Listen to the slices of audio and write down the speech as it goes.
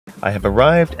I have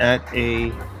arrived at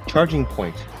a charging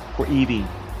point for EV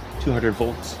 200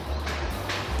 volts,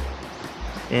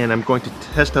 and I'm going to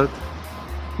test out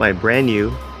my brand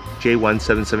new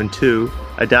J1772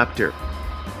 adapter.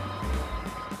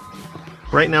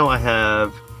 Right now I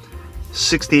have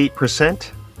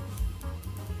 68%.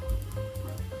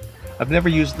 I've never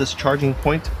used this charging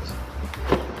point,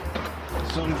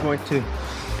 so I'm going to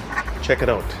check it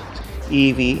out.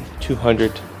 EV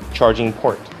 200 charging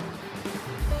port.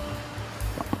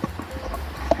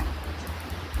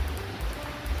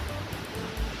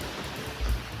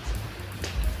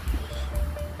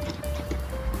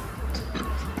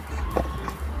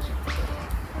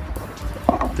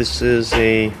 This is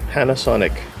a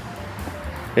Panasonic.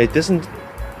 It doesn't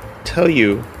tell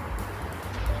you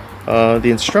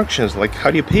the instructions, like how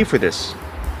do you pay for this.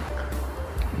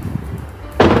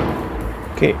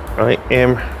 Okay, I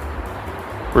am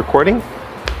recording.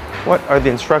 What are the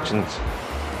instructions?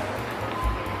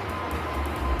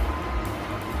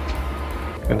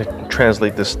 I'm going to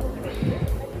translate this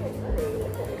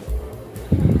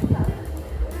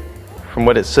from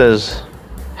what it says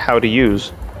how to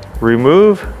use.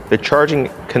 Remove the charging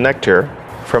connector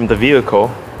from the vehicle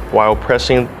while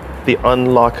pressing the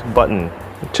unlock button.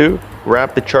 2.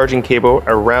 Wrap the charging cable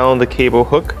around the cable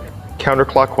hook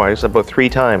counterclockwise about 3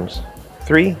 times.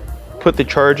 3. Put the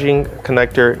charging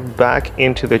connector back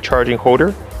into the charging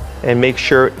holder and make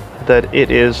sure that it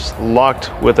is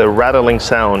locked with a rattling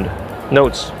sound.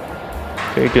 Notes: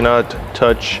 okay, do not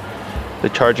touch the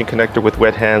charging connector with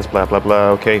wet hands, blah blah blah.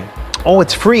 Okay. Oh,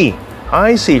 it's free.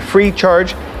 I see. Free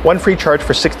charge. 1 free charge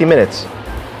for 60 minutes.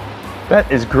 That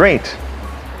is great.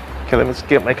 Okay, let's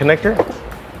get my connector.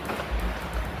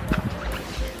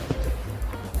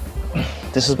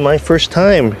 This is my first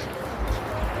time.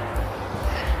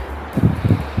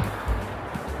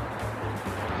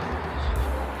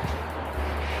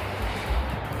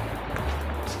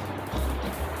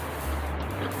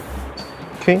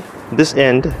 Okay, this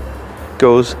end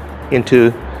goes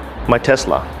into my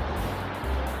Tesla.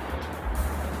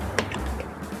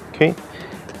 Okay,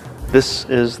 this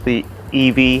is the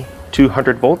EV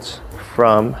 200 volts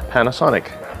from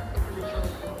Panasonic.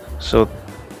 So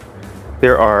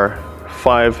there are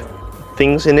 5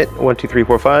 things in it. 1, 2, 3,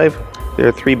 4, 5. There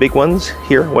are 3 big ones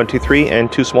here, 1, 2, 3,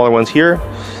 and 2 smaller ones here.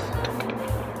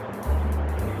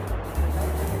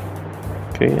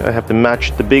 Okay, I have to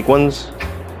match the big ones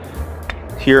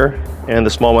here and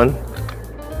the small one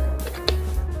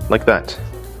like that.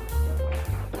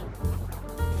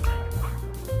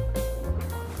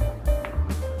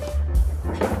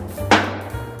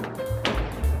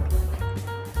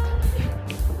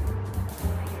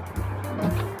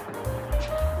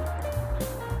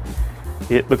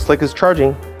 It looks like it's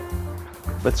charging.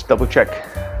 Let's double check.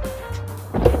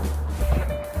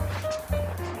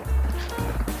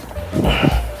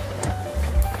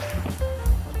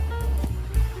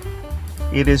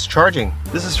 It is charging.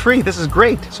 This is free. This is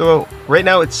great. So right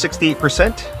now it's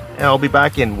 68%, and I'll be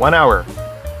back in 1 hour.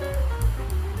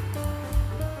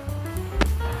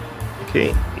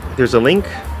 Okay, there's a link.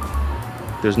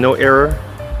 There's no error.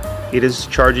 It is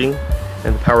charging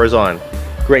and the power is on.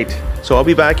 Great. So I'll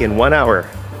be back in 1 hour.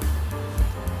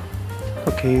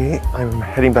 Okay, I'm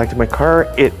heading back to my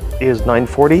car. It is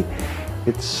 9:40.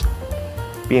 It's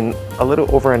been a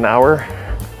little over an hour.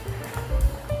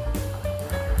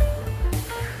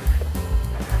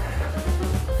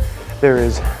 There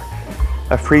is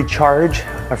a free charge,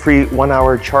 a free 1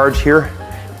 hour charge here,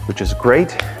 which is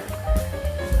great.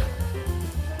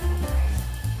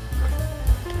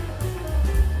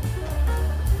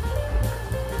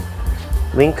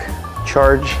 Link,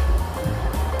 charge.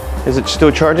 Is it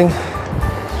still charging?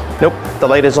 Nope, the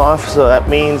light is off, so that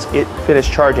means it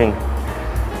finished charging.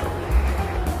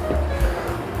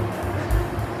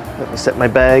 Let me set my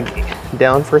bag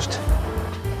down first.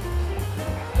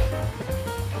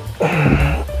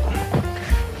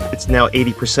 It's now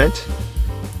 80%.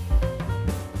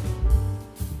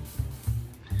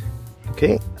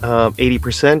 Okay,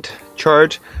 80%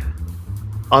 charge.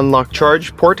 Unlock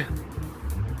charge port.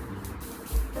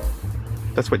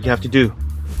 That's what you have to do.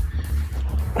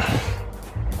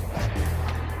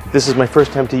 This is my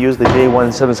first time to use the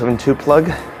J1772 plug,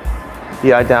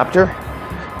 the adapter.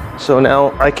 So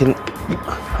now I can,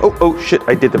 oh shit,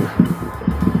 I did the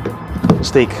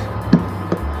mistake.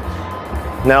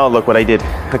 Now look what I did.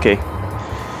 Okay,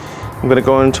 I'm gonna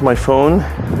go into my phone.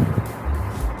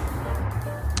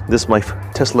 This is my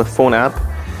Tesla phone app.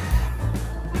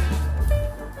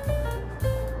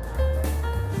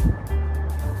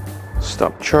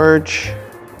 Stop charge,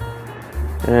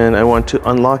 and I want to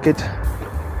unlock it,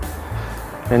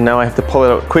 and now I have to pull it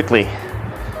out quickly.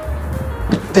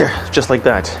 There, just like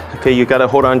that. Okay, you gotta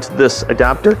hold on to this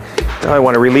adapter. Now I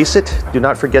wanna release it. Do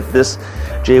not forget this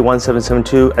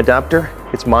J1772 adapter.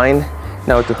 It's mine.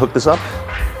 Now to hook this up.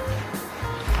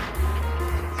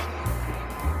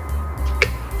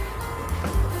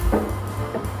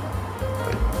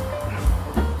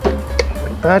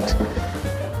 Like that.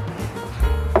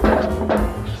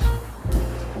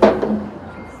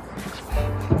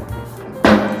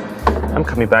 I'm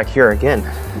coming back here again.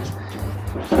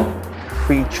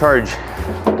 Free charge.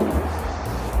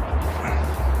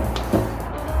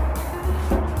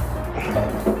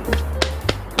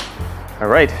 All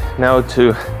right, now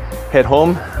to head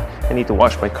home, I need to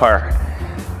wash my car,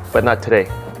 but not today.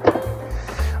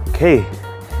 Okay,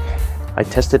 I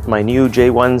tested my new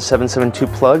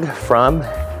J1772 plug from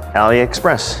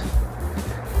AliExpress.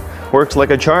 Works like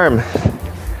a charm.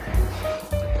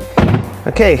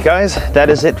 Okay, guys, that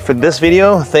is it for this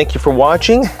video. Thank you for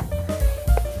watching.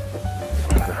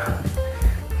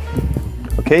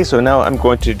 Okay, so now I'm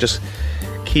going to just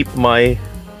keep my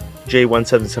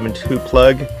J1772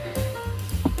 plug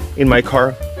in my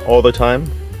car all the time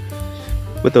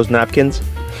with those napkins.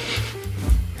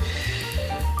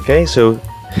 Okay, so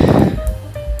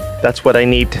that's what I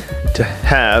need to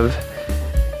have.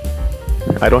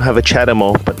 I don't have a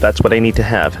Chatamo, but that's what I need to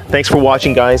have. Thanks for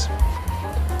watching, guys.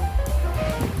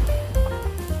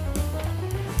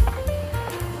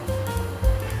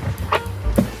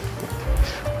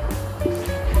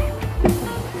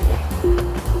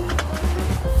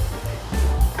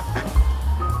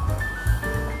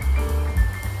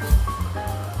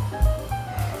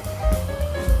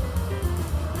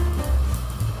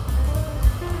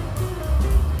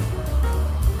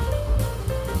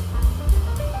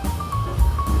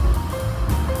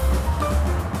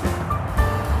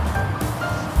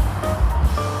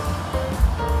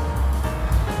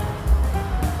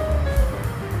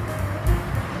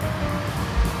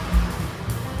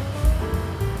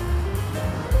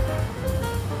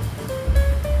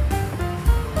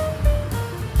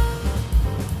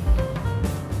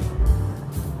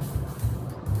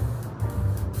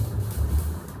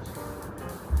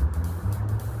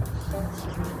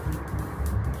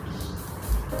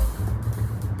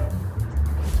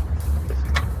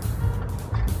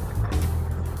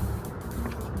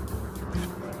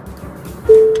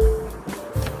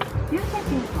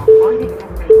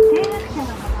 You're